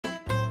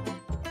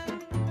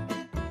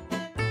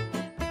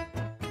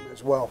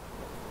as well.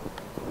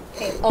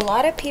 Okay, a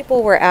lot of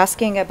people were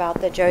asking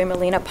about the Joey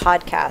Merlino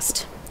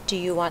podcast. Do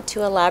you want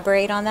to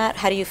elaborate on that?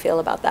 How do you feel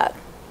about that?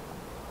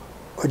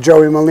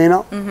 Joey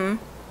Merlino? Mm-hmm.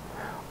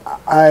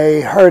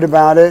 I heard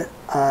about it.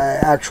 I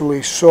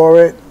actually saw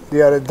it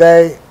the other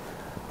day.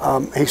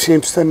 He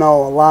seems to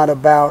know a lot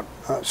about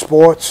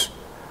sports.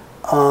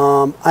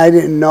 I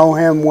didn't know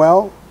him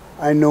well.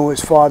 I knew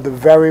his father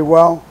very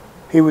well.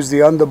 He was the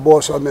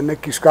underboss under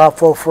Nicky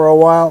Scarfo for a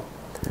while.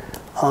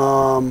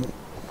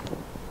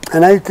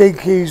 And I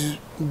think he's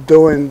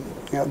doing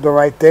the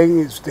right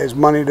thing. There's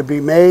money to be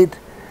made.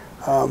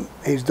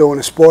 He's doing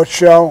a sports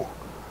show.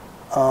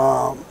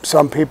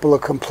 Some people are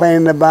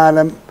complaining about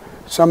him.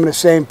 Some of the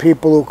same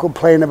people who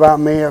complain about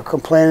me are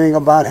complaining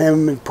about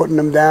him and putting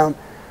him down.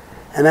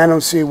 And I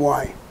don't see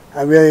why.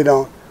 I really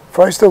don't.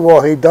 First of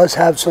all, he does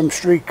have some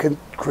street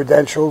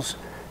credentials.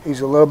 He's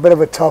a little bit of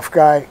a tough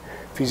guy.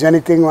 If he's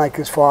anything like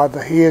his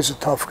father, he is a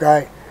tough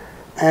guy.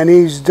 And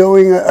he's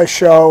doing a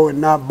show and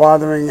not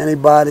bothering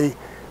anybody.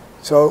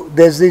 So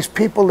there's these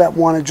people that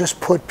want to just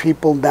put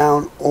people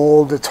down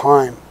all the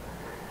time.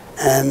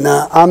 And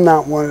I'm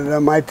not one of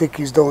them. I think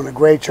he's doing a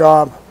great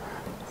job.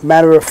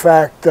 Matter of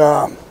fact,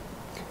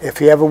 if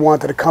he ever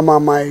wanted to come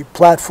on my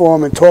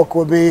platform and talk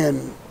with me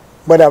and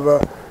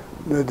whatever,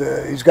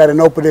 he's got an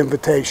open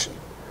invitation.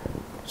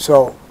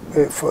 So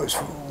for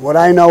what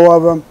I know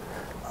of him,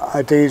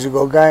 I think he's a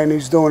good guy and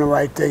he's doing the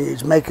right thing.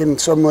 He's making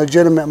some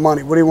legitimate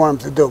money. What do you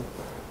want him to do?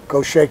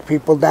 Go shake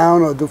people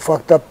down or do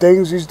fucked up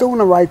things? He's doing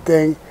the right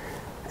thing,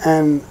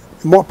 and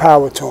more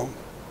power to him.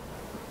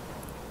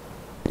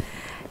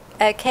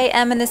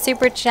 KM in the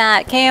super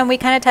chat. KM, we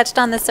kind of touched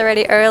on this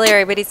already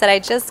earlier, but he said, I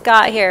just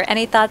got here.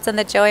 Any thoughts on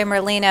the Joey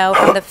Merlino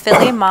from the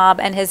Philly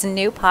Mob and his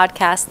new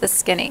podcast, The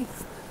Skinny?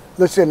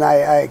 Listen,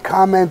 I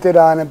commented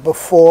on it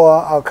before.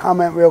 I'll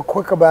comment real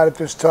quick about it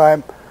this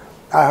time.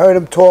 I heard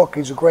him talk.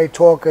 He's a great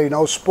talker. He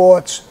knows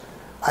sports.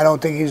 I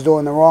don't think he's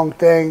doing the wrong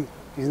thing.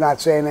 He's not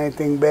saying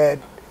anything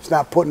bad. He's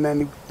not putting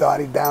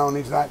anybody down.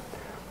 He's not,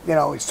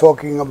 he's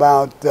talking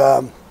about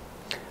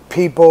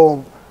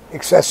people,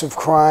 excessive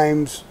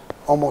crimes,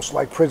 almost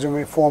like prison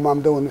reform.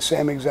 I'm doing the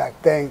same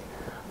exact thing.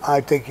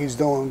 I think he's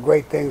doing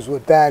great things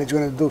with that. He's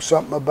going to do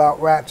something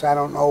about rats. I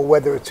don't know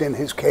whether it's in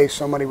his case.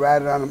 Somebody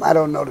ratted on him. I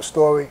don't know the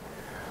story.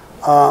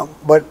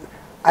 But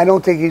I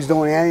don't think he's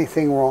doing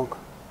anything wrong.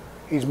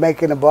 He's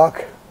making a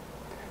buck.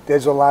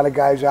 There's a lot of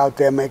guys out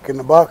there making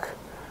a buck.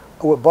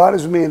 What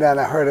bothers me is that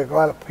I heard a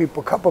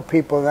couple of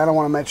people, and I don't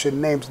want to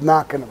mention names,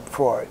 knocking him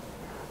for it.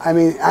 I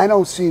mean, I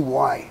don't see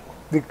why.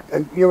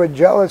 You're a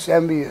jealous,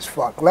 envious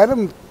fuck. Let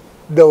him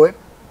do it.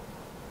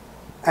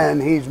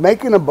 And he's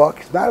making a buck.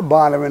 He's not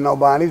bothering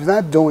nobody. He's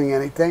not doing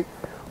anything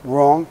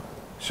wrong.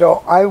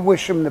 So I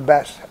wish him the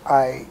best.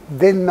 I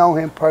didn't know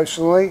him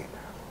personally.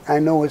 I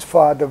know his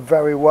father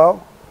very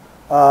well,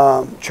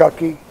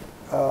 Chucky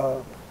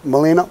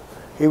Merlino.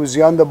 He was the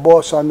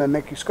underboss under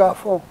Nicky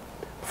Scarfo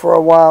for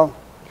a while.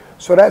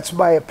 So that's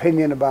my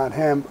opinion about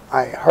him.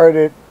 I heard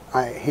it.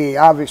 He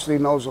obviously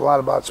knows a lot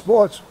about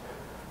sports.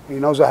 He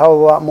knows a hell of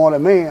a lot more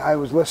than me. I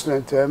was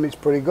listening to him. He's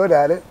pretty good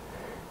at it.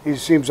 He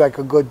seems like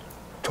a good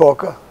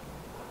talker.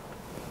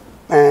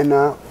 And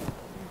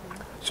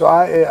so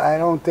I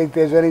don't think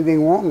there's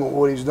anything wrong with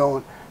what he's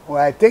doing.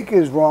 What I think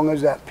is wrong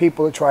is that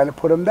people are trying to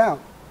put him down.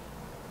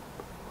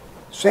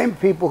 Same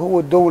people who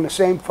were doing the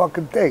same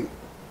fucking thing,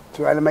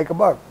 trying to make a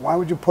buck. Why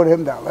would you put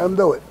him down? Let him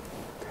do it.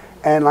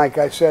 And like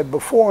I said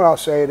before, I'll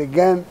say it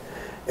again,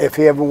 if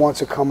he ever wants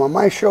to come on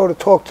my show to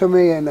talk to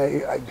me, and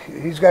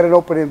he's got an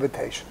open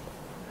invitation.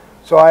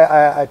 So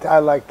I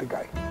like the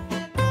guy.